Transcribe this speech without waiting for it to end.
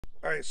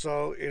All right,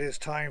 so it is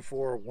time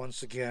for,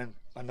 once again,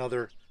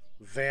 another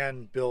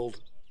van build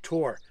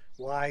tour.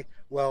 Why?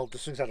 Well,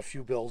 this thing's had a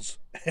few builds,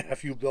 a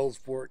few builds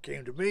before it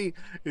came to me.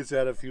 It's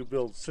had a few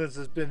builds since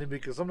it's been to me,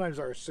 because sometimes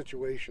our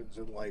situations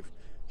in life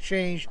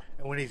change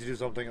and we need to do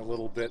something a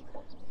little bit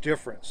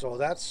different. So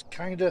that's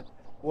kind of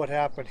what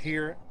happened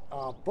here.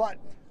 But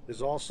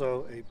there's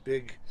also a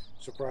big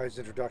surprise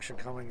introduction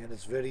coming in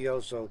this video,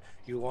 so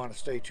you want to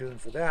stay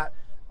tuned for that.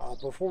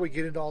 Before we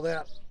get into all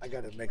that, I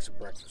got to make some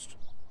breakfast.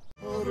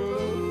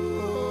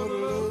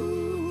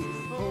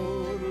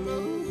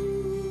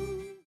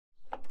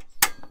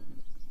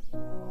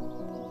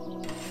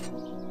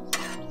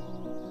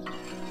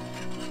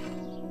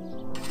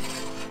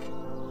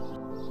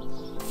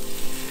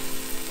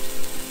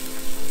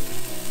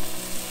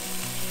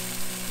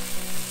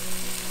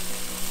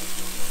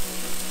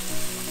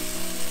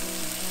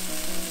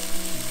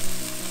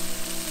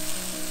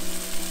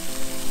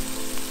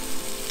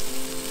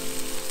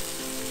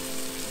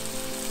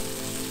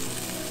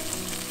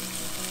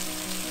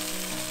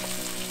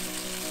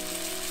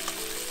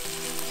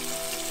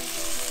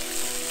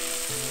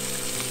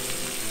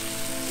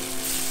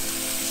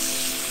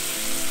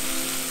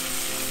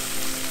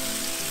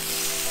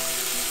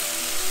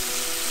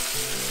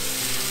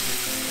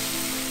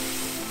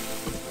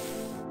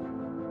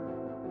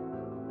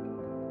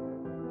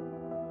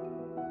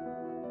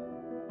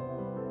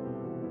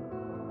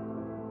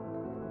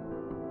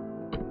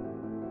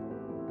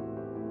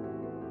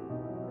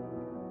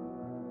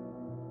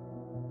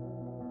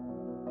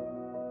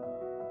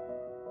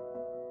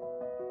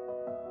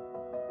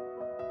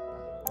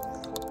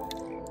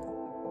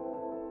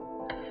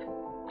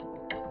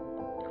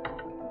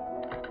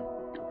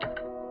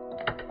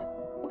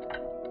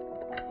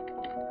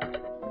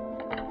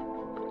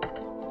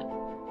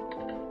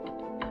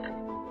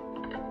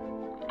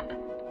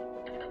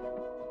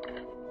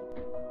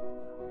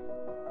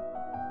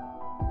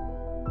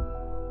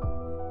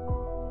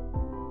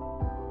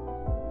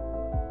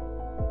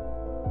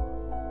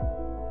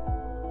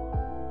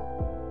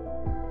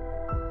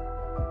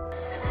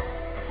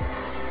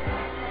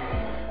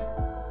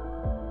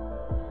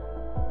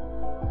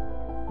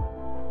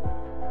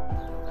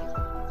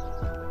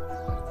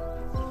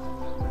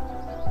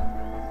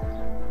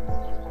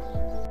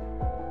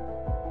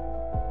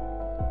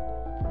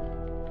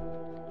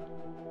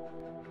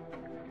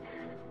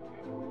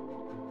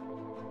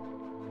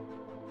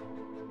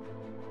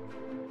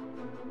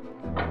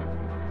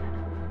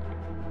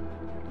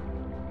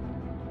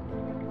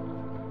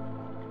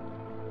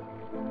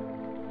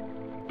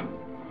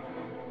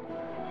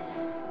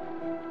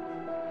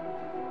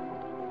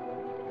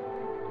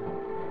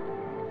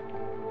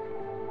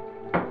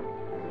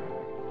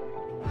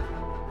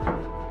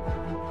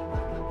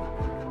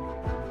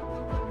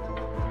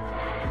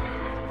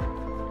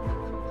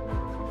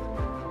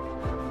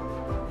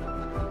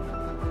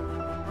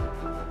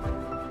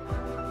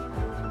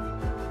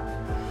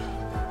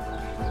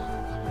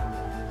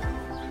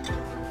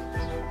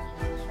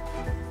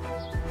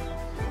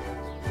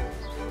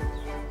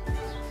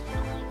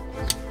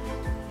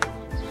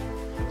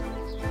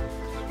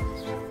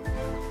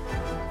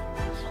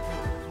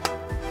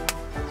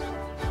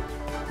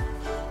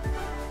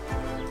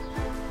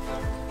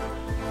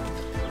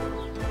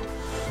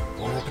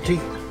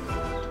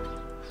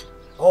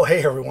 Oh,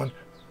 hey everyone.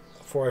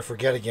 Before I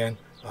forget again,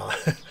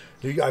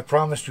 I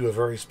promised you a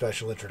very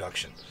special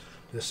introduction.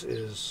 This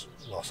is,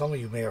 well, some of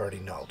you may already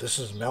know. This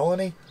is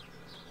Melanie.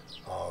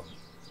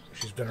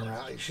 She's been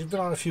around. She's been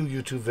on a few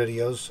YouTube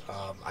videos.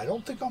 I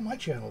don't think on my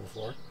channel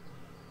before.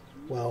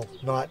 Well,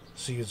 not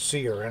so you'd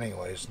see her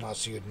anyways, not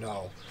so you'd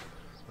know.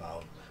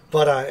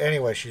 But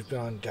anyway, she's been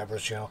on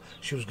Deborah's channel.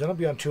 She was going to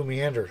be on To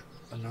Meander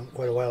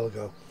quite a while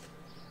ago.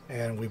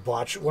 And we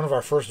botched one of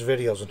our first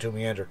videos on To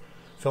Meander,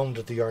 filmed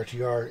at the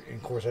RTR in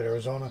Corside,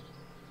 Arizona,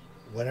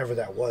 whenever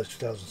that was,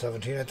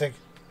 2017, I think.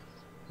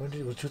 When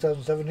did it was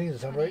 2017?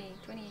 Does that sound right?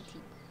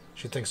 2018.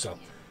 She thinks so.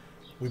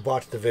 We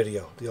botched the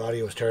video. The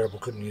audio was terrible.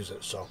 Couldn't use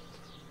it. So,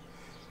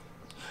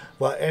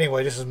 but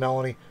anyway, this is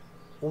Melanie.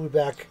 We'll be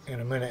back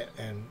in a minute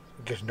and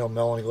get to know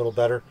Melanie a little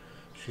better.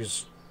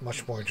 She's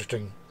much more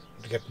interesting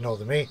to get to know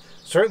than me.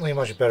 Certainly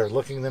much better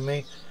looking than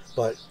me.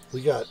 But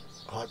we got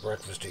hot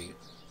breakfast to eat.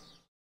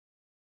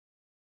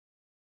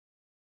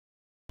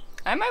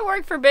 I might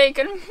work for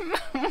bacon.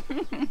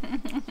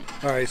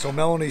 Alright, so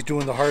Melanie's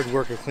doing the hard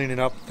work of cleaning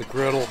up the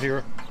griddle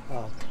here.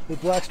 The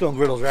Blackstone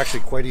griddles are actually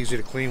quite easy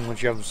to clean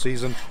once you have them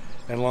seasoned,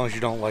 and as long as you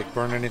don't like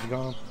burn anything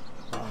on them.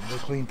 They're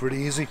clean pretty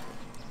easy.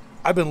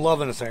 I've been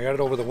loving this thing. I got it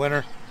over the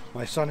winter.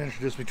 My son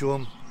introduced me to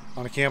them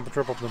on a camping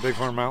trip up in the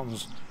Bighorn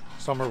Mountains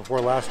summer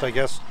before last, I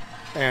guess,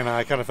 and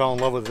I kind of fell in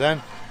love with it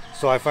then.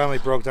 So I finally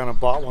broke down and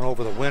bought one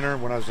over the winter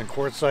when I was in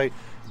Quartzsite.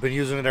 I've been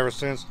using it ever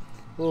since.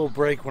 A little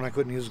break when I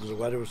couldn't use it because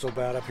the weather was so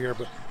bad up here,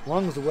 but as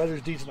long as the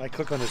weather's decent, I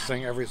cook on this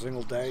thing every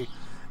single day.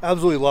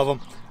 Absolutely love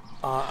them.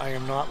 I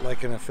am not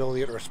like an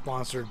affiliate or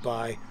sponsored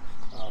by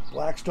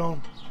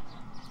Blackstone.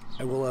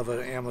 I will have an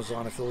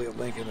Amazon affiliate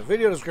link in the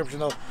video description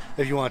though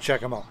if you want to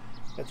check them out.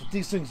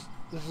 These things,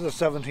 this is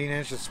a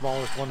 17-inch, the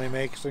smallest one they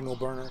make, single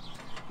burner.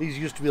 These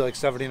used to be like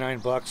 79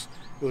 bucks.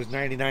 It was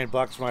 99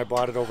 bucks when I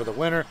bought it over the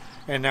winter,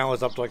 and now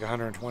it's up to like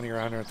 120 or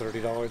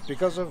 130 dollars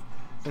because of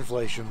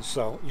inflation.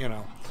 So, you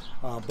know,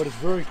 but it's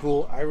very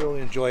cool. I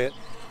really enjoy it,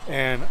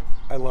 and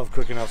I love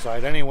cooking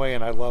outside anyway,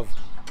 and I love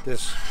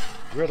this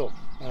griddle,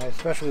 and I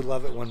especially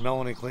love it when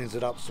Melanie cleans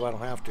it up so I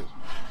don't have to.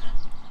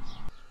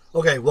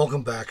 Okay,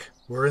 welcome back.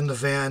 We're in the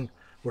van.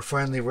 We're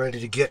finally ready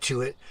to get to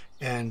it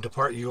and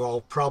depart. You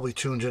all probably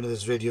tuned into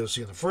this video to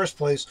see in the first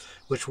place,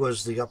 which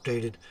was the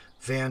updated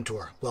van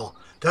tour. Well,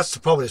 that's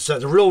probably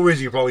the real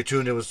reason you probably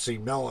tuned in was to see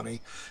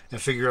Melanie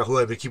and figure out who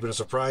had been keeping a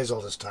surprise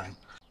all this time.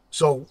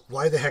 So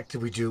why the heck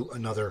did we do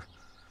another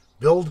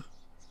build?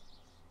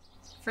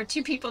 For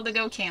 2 people to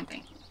go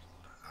camping.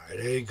 All right,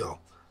 there you go.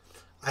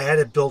 I had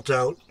it built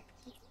out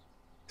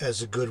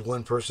as a good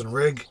one-person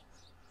rig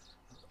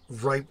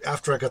right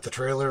after I got the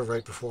trailer,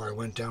 right before I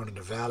went down to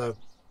Nevada,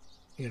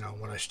 you know,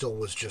 when I still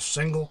was just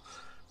single.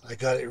 I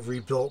got it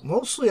rebuilt.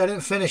 Mostly I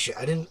didn't finish it.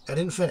 I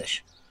didn't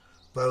finish.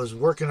 But I was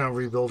working on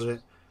rebuilding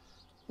it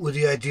with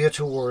the idea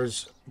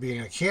towards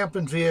being a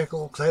camping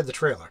vehicle, because I had the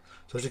trailer.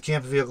 So it's a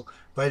camping vehicle,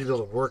 but I had to be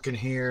able to work in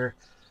here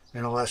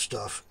and all that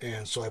stuff.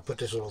 And so I put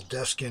this little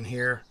desk in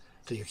here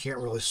that you can't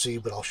really see,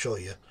 but I'll show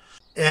you.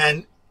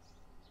 And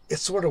it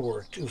sort of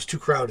worked. It was too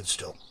crowded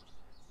still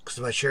because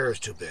my chair is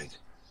too big.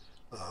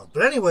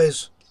 But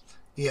anyways,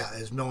 yeah,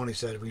 as Melanie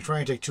said, if you try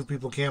and take 2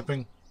 people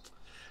camping,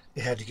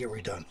 it had to get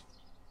redone.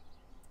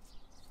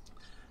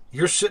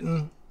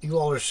 You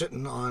all are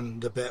sitting on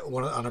the bed,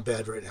 on a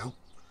bed right now.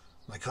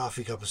 My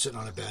coffee cup is sitting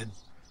on a bed.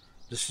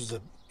 This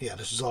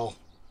is all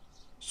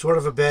sort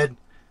of a bed.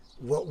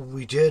 What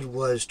we did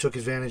was took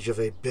advantage of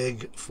a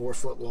big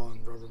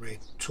 4-foot-long Rubbermaid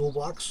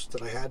toolbox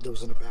that I had that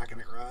was in the back in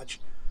the garage.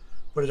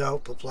 Put it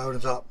out, put plywood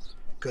on top.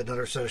 Got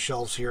another set of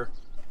shelves here.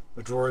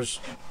 The drawers,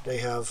 they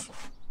have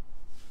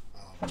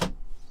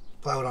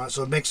plywood on it,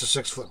 so it makes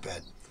a 6-foot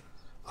bed.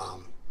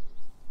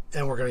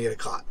 And we're going to get a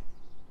cot,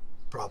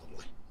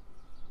 probably.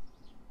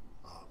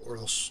 Or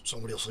else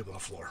somebody will sleep on the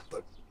floor.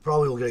 But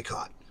probably we'll get a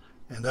cot.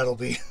 And that'll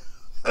be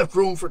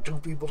room for 2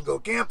 people to go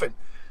camping.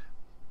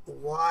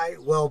 Why?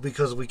 Well,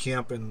 because we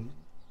camp in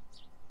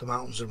the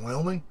mountains in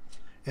Wyoming.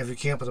 And if you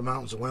camp in the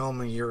mountains in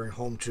Wyoming, you're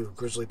home to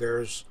grizzly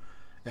bears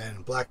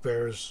and black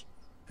bears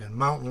and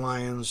mountain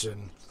lions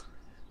and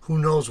who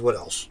knows what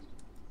else.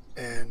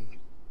 And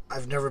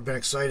I've never been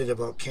excited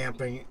about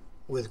camping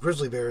with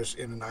grizzly bears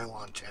in a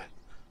nylon tent.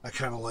 I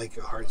kind of like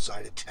a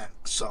hard-sided tent.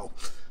 So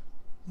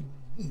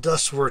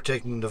thus we're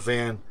taking the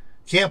van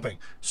camping.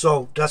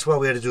 So that's why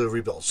we had to do a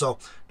rebuild. So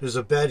there's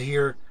a bed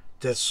here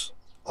that's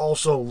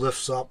also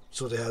lifts up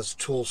so it has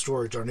tool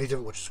storage underneath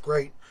it, which is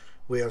great.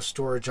 We have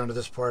storage under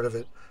this part of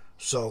it.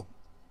 So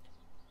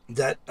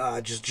that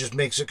just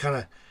makes it kind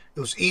of, it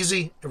was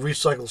easy to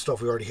recycle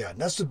stuff we already had. And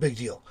that's the big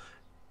deal.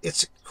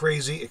 It's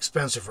crazy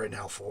expensive right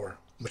now for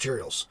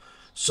materials.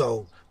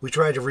 So we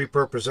tried to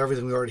repurpose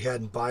everything we already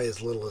had and buy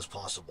as little as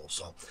possible.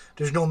 So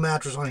there's no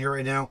mattress on here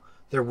right now.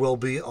 There will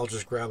be. I'll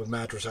just grab a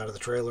mattress out of the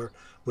trailer.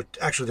 Which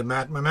actually,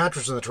 my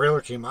mattress in the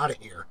trailer came out of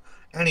here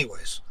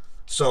anyways.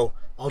 So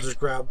I'll just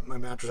grab my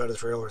mattress out of the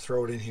trailer,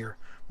 throw it in here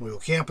when we go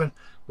camping.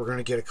 We're going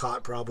to get a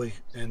cot probably,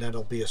 and then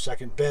it'll be a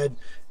second bed,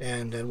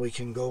 and then we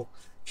can go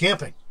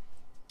camping.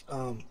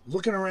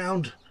 Looking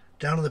around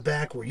down in the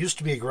back where it used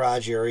to be a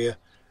garage area,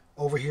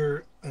 over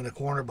here in the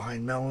corner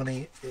behind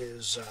Melanie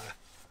is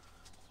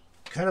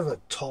kind of a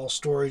tall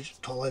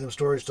item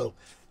storage. So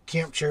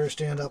camp chair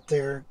stand up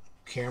there,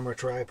 camera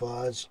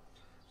tripods,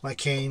 my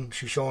cane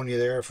she's showing you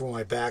there for when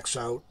my back's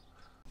out.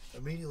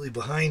 Immediately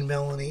behind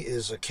Melanie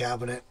is a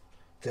cabinet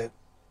that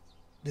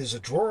there's a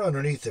drawer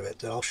underneath of it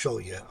that I'll show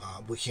you.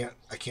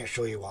 I can't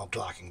show you while I'm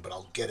talking, but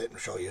I'll get it and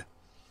show you.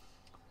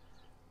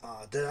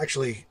 That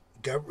actually,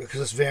 because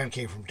this van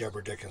came from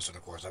Deborah Dickinson,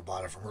 of course. I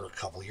bought it from her a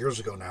couple years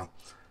ago now.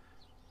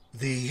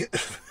 The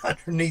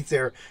underneath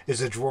there is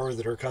a drawer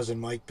that her cousin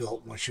Mike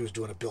built when she was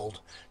doing a build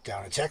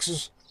down in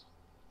Texas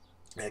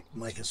at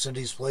Mike and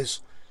Cindy's place.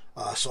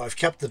 So I've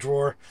kept the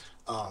drawer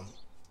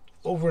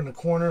over in the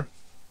corner,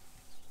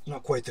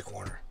 not quite the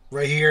corner,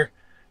 right here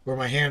where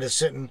my hand is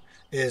sitting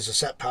is a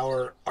Set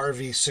Power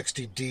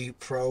RV60D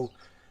Pro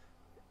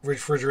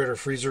refrigerator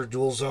freezer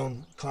dual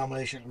zone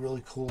combination.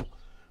 Really cool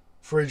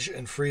fridge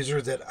and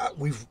freezer that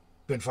we've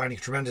been finding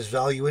tremendous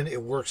value in.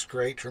 It works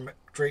great,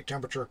 great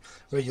temperature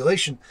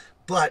regulation.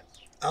 But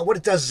what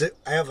it does is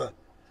I have the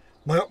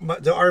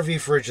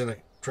RV fridge in the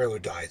trailer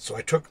died, so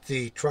I took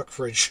the truck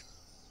fridge,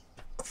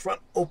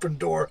 front open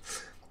door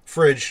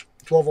fridge,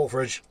 12-volt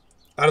fridge,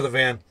 out of the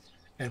van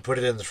and put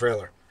it in the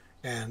trailer.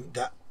 And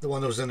the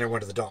one that was in there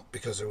went to the dump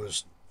because it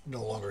was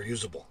no longer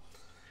usable.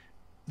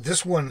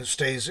 This one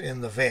stays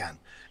in the van,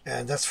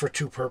 and that's for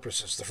 2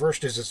 purposes. The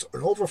first is it's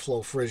an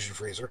overflow fridge and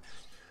freezer.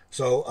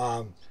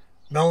 So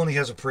Melanie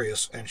has a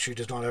Prius, and she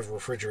does not have a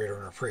refrigerator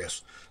in her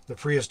Prius. The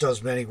Prius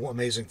does many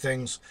amazing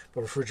things,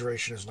 but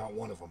refrigeration is not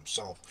one of them.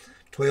 So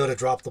Toyota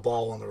dropped the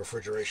ball on the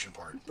refrigeration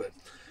part. But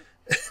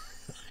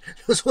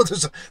so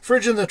there's a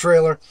fridge in the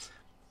trailer,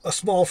 a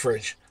small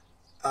fridge,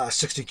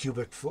 60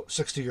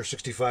 or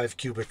 65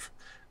 cubic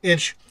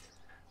inch.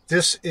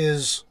 This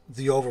is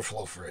the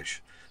overflow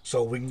fridge.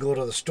 So we can go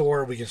to the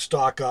store, we can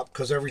stock up,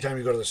 because every time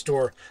you go to the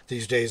store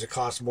these days, it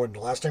costs more than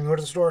the last time you go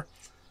to the store.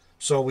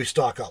 So we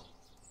stock up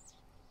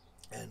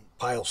and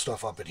pile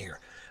stuff up in here.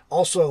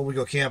 Also, when we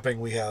go camping,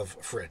 we have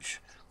a fridge.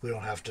 We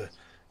don't have to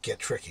get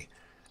tricky.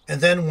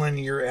 And then when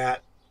you're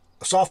at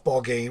a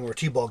softball game or a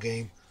t-ball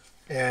game,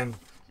 and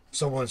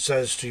someone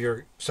says to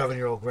your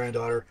 7-year-old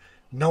granddaughter,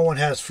 no one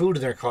has food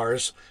in their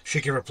cars, she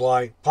can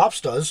reply,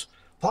 Pops does.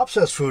 Pops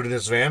has food in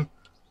his van.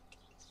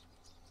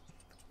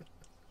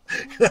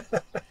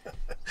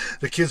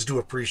 The kids do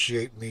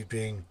appreciate me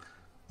being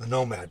a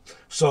nomad.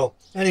 So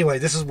anyway,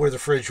 this is where the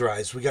fridge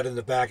rides. We got it in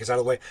the back. It's out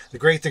of the way. The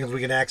great thing is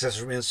we can access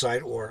it from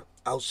inside or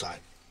outside.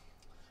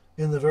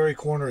 In the very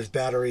corner is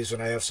batteries,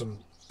 and I have some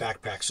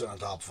backpacks sitting on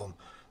top of them.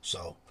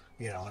 So,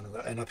 you know,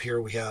 and up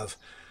here we have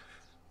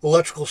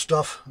electrical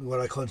stuff,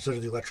 what I consider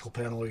the electrical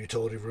panel or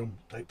utility room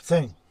type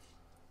thing.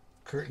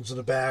 Curtains in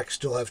the back,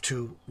 still have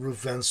 2 roof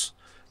vents.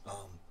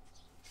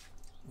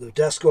 The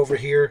desk over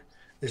here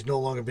is no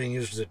longer being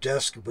used as a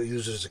desk, but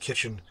used as a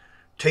kitchen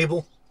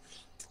table.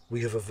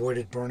 We have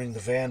avoided burning the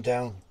van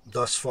down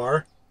thus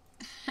far.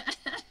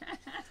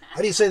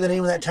 How do you say the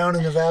name of that town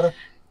in Nevada?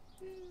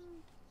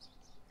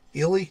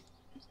 Ely?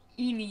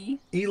 Ely.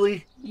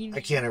 Ely? Ely.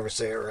 I can't ever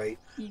say it right.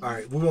 Ely. All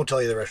right, we won't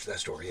tell you the rest of that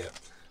story yet.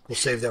 We'll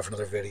save that for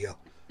another video.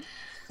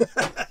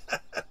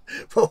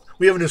 Well,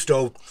 we have a new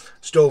stove.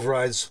 Stove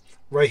rides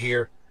right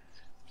here.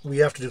 We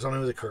have to do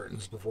something with the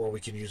curtains before we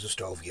can use the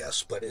stove,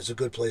 yes, but it's a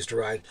good place to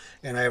ride.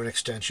 And I have an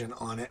extension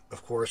on it,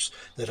 of course,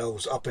 that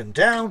goes up and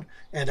down,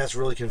 and that's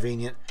really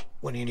convenient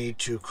when you need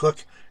to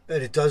cook.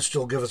 And it does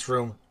still give us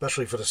room,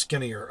 especially for the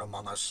skinnier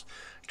among us,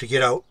 to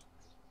get out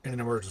in an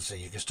emergency.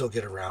 You can still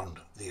get around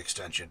the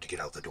extension to get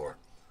out the door.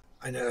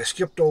 I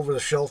skipped over the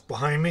shelf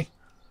behind me.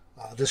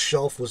 This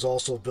shelf was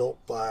also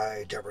built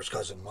by Deborah's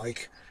cousin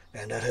Mike,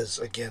 and that has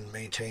again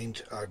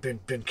maintained,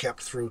 been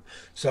kept through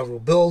several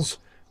builds,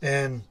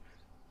 and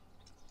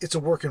it's a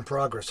work in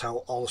progress how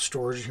all the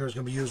storage in here is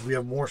going to be used. We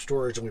have more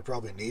storage than we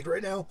probably need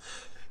right now.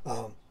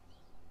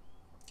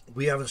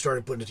 We haven't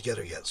started putting it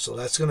together yet, so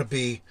that's going to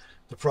be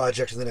the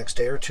project in the next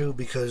day or two,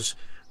 because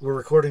we're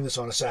recording this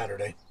on a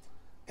Saturday,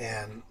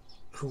 and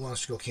who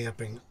wants to go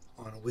camping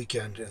on a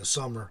weekend in the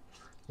summer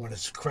when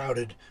it's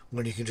crowded,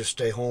 when you can just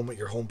stay home at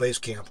your home base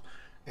camp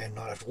and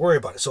not have to worry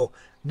about it. So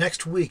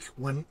next week,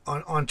 when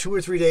on 2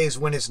 or 3 days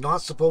when it's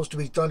not supposed to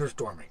be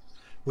thunderstorming,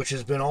 which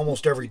has been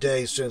almost every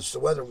day since the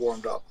weather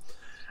warmed up,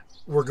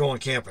 we're going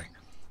camping,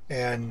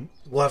 and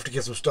we'll have to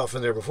get some stuff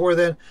in there before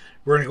then.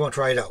 We're going to go and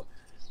try it out.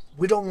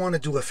 We don't want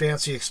to do a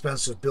fancy,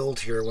 expensive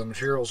build here when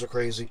materials are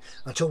crazy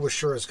until we're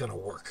sure it's going to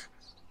work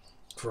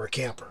for a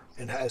camper,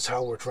 and that's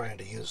how we're trying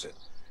to use it.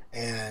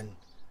 And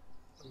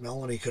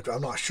Melanie could,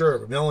 I'm not sure,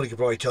 but Melanie could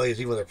probably tell you,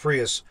 even with a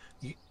Prius,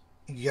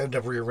 you end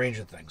up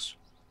rearranging things.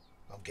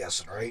 I'm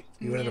guessing, right?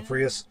 Even in a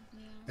Prius.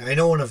 And I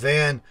know in a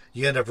van,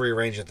 you end up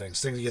rearranging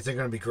things. Things that you think are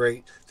going to be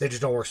great, they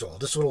just don't work so well.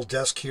 This little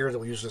desk here that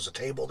we use as a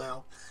table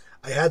now,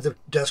 I had the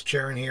desk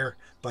chair in here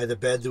by the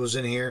bed that was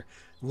in here.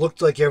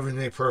 Looked like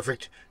everything was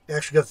perfect.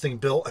 Actually got the thing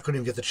built. I couldn't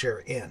even get the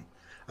chair in.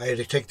 I had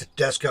to take the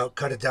desk out,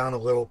 cut it down a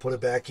little, put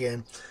it back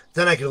in.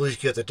 Then I could at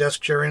least get the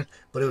desk chair in,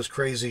 but it was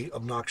crazy,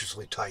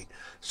 obnoxiously tight.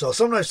 So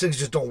sometimes things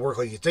just don't work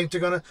like you think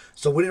they're going to.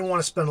 So we didn't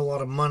want to spend a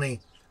lot of money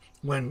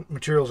when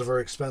materials are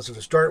very expensive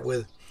to start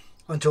with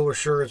until we're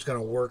sure it's going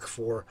to work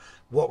for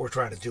what we're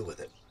trying to do with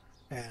it.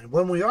 And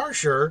when we are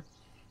sure,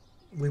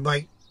 we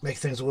might make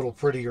things a little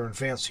prettier and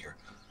fancier.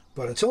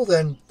 But until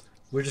then,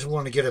 we just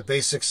want to get a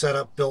basic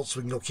setup built so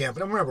we can go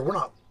camping. And remember,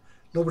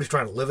 nobody's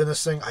trying to live in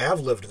this thing. I have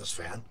lived in this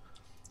van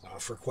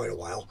for quite a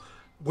while.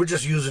 We're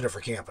just using it for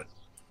camping.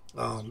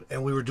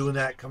 And we were doing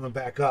that coming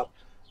back up.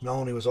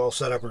 Melanie was all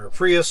set up in her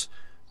Prius,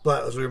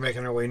 but as we were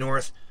making our way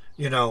north,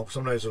 you know,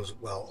 sometimes it was,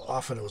 well,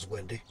 often it was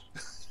windy.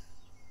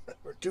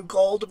 Or too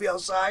cold to be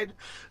outside.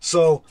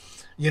 So,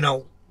 you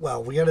know,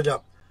 well, I ended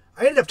up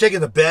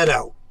taking the bed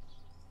out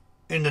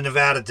in the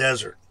Nevada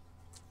desert.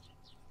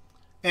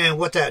 And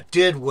what that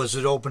did was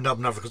it opened up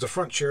enough, because the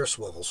front chair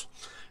swivels,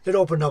 it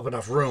opened up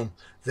enough room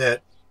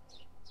that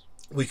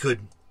we could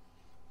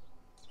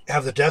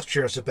have the desk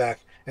chair sit back,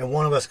 and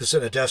one of us could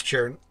sit in a desk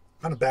chair,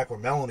 kind of back where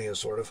Melanie is,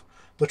 sort of,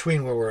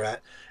 between where we're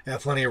at, and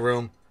have plenty of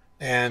room,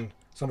 and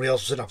somebody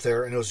else was sitting up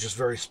there, and it was just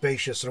very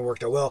spacious, and it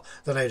worked out well.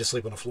 Then I had to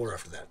sleep on the floor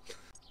after that.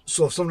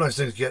 So sometimes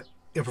things get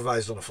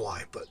improvised on the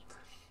fly, but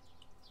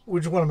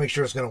we just want to make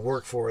sure it's going to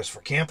work for us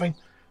for camping,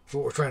 for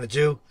what we're trying to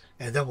do,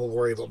 and then we'll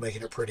worry about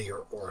making it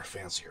prettier or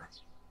fancier.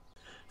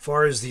 As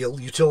far as the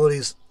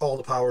utilities, all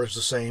the power is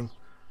the same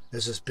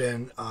as it's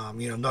been.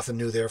 You know, nothing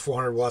new there.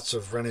 400 watts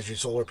of Renogy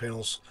solar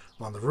panels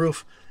on the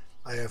roof.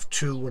 I have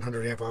 2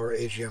 100 amp hour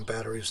AGM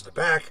batteries in the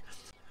back,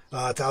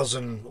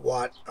 1,000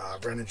 watt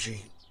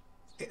Renogy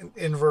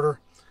inverter,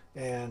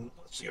 and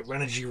let's see, a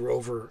Renogy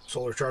Rover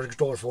solar charging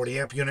controller 40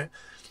 amp unit.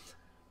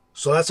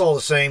 So that's all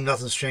the same.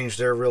 Nothing's changed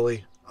there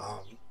really.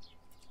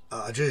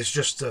 It's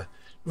just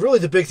really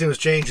the big thing that's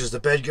changed is the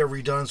bed got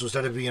redone. So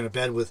instead of being a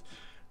bed with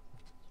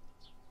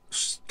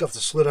stuff that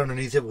slid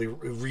underneath it, we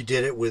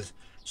redid it with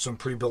some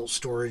pre-built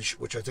storage,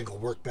 which I think will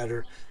work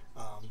better.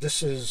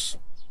 This is,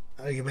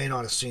 you may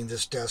not have seen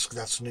this desk.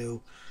 That's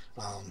new.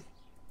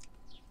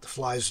 The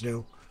fly's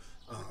new.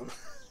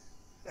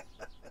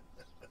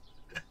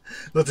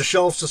 But the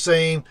shelf's the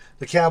same.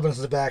 The cabinets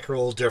in the back are a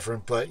little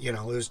different, but you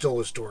know, there's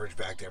still storage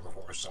back there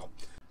before. So,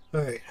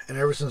 all right. And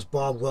ever since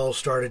Bob Wells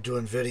started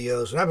doing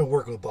videos, and I've been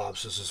working with Bob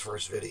since his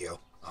first video,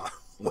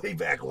 way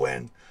back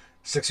when,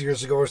 6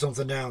 years ago or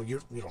something. Now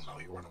you don't know,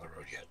 you weren't on the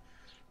road yet.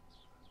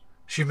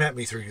 She met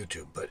me through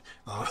YouTube, but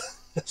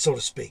so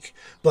to speak.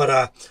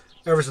 But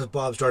ever since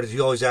Bob started, he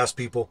always asked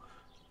people,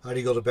 "How do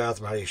you go to the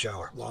bathroom? How do you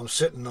shower?" Well, I'm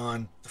sitting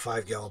on the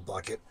 5-gallon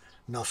bucket.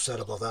 Enough said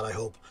about that, I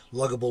hope.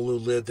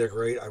 Luggable lid, they're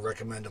great. I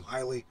recommend them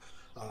highly.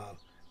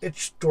 It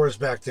stores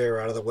back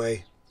there out of the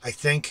way. I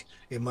think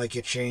it might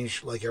get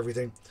changed like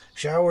everything.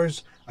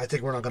 Showers, I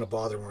think we're not going to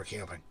bother when we're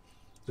camping.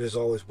 There's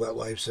always wet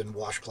wipes and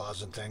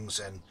washcloths and things,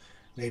 and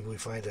maybe we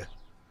find a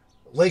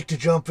lake to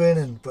jump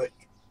in, but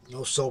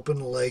no soap in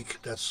the lake.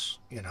 That's,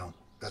 you know,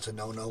 that's a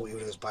no-no,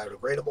 even if it's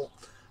biodegradable.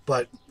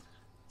 But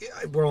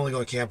we're only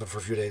going camping for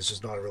a few days.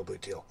 It's not a real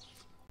big deal.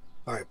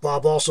 All right,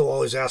 Bob also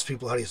always asks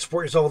people, how do you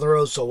support yourself on the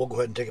road? So we'll go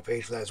ahead and take a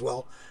page for that as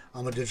well.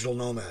 I'm a digital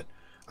nomad.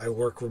 I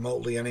work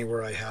remotely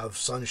anywhere I have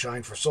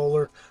sunshine for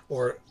solar,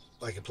 or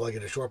I can plug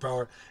into shore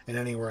power, and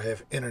anywhere I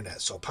have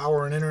internet. So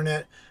power and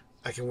internet,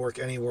 I can work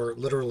anywhere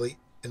literally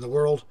in the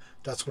world.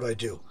 That's what I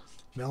do.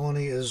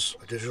 Melanie is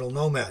a digital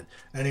nomad.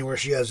 Anywhere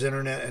she has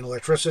internet and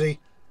electricity,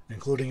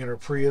 including in her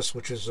Prius,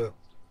 which is a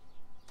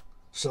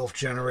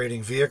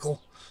self-generating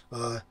vehicle,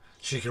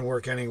 she can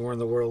work anywhere in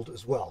the world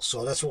as well.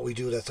 So that's what we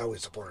do. That's how we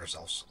support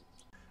ourselves.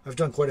 I've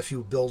done quite a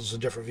few builds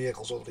in different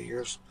vehicles over the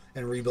years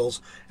and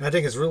rebuilds. And I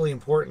think it's really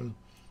important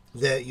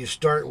that you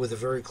start with a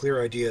very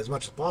clear idea as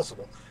much as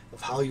possible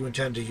of how you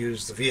intend to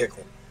use the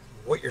vehicle,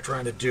 what you're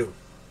trying to do,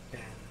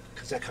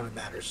 because that kind of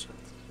matters.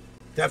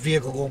 That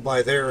vehicle going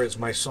by there is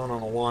my son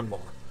on a lawnmower.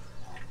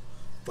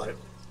 But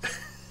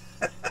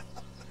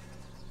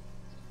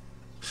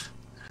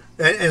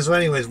and so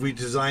anyways, we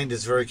designed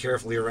this very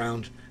carefully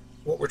around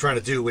what we're trying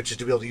to do, which is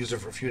to be able to use it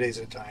for a few days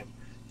at a time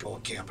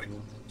going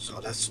camping. So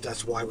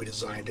that's why we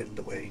designed it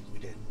the way we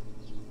did.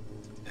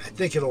 And I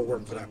think it'll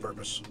work for that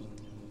purpose.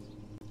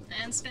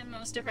 And spend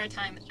most of our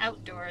time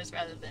outdoors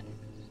rather than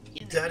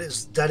in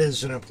the... That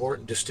is an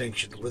important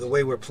distinction. With the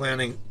way we're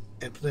planning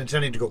and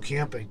intending to go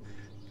camping,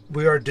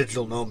 we are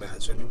digital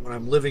nomads. And when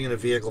I'm living in a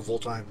vehicle full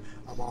time,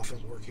 I'm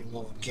often working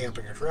while I'm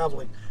camping or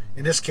traveling.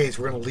 In this case,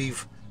 we're going to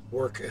leave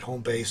work at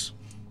home base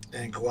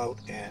and go out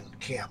and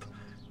camp.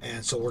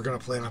 And so we're going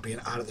to plan on being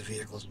out of the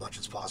vehicle as much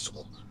as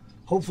possible.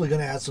 Hopefully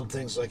going to add some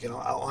things like, you know,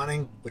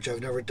 awning, which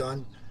I've never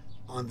done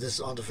on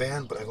the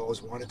van, but I've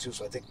always wanted to.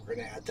 So I think we're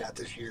going to add that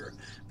this year,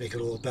 make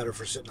it a little better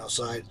for sitting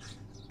outside.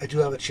 I do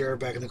have a chair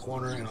back in the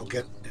corner, and I'll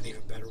get an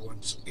even better one,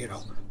 you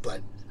know,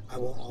 but I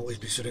won't always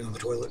be sitting on the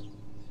toilet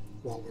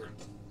while we're,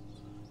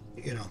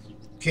 you know,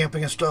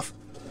 camping and stuff.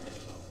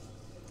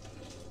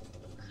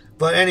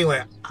 But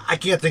anyway, I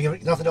can't think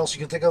of nothing else you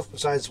can think of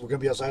besides we're going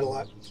to be outside a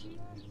lot.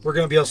 We're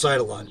going to be outside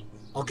a lot.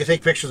 I'll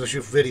take pictures and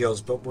shoot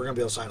videos, but we're going to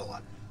be outside a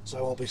lot. So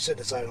I won't be sitting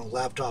inside on a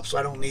laptop, so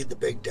I don't need the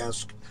big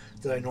desk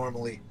that I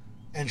normally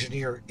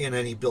engineer in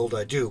any build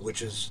I do,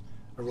 which is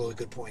a really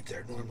good point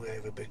there. Normally I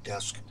have a big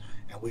desk,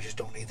 and we just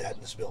don't need that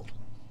in this build.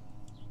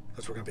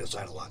 Because we're going to be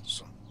outside a lot.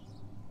 So,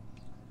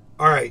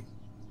 all right.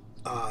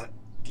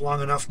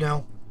 Long enough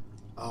now.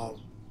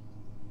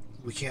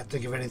 We can't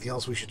think of anything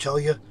else we should tell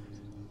you.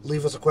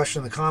 Leave us a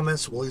question in the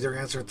comments. We'll either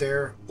answer it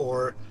there,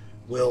 or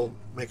we'll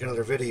make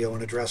another video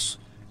and address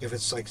if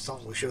it's like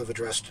something we should have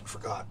addressed and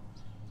forgot,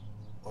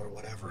 or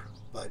whatever.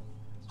 But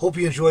hope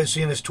you enjoyed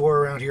seeing this tour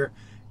around here.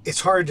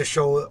 It's hard to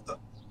show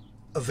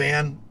a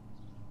van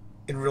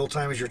in real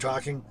time as you're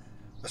talking,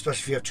 especially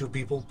if you have two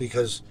people,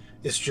 because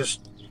it's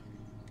just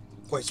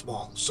quite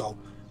small. So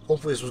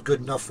hopefully this was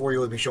good enough for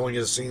you with me showing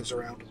you the scenes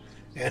around,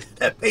 and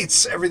that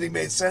everything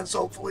made sense,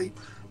 hopefully.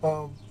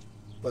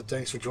 But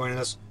thanks for joining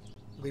us.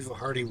 Leave a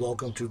hearty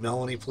welcome to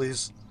Melanie,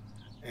 please.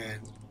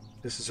 And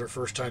this is her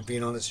first time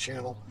being on this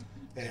channel.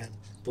 And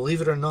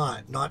believe it or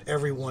not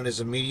everyone is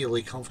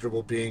immediately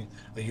comfortable being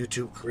a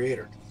YouTube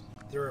creator.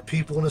 There are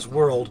people in this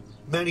world,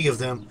 many of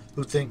them,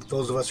 who think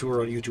those of us who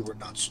are on YouTube are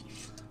nuts,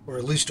 or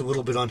at least a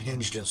little bit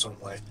unhinged in some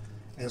way.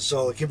 And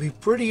so it can be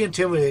pretty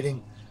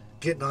intimidating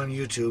getting on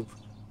YouTube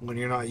when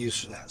you're not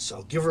used to that.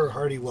 So give her a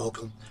hearty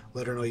welcome.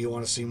 Let her know you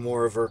want to see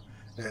more of her,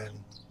 and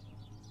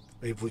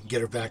maybe we can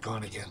get her back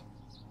on again.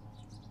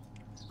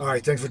 All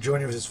right, thanks for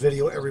joining us for this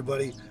video,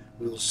 everybody.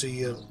 We will see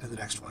you in the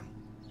next one.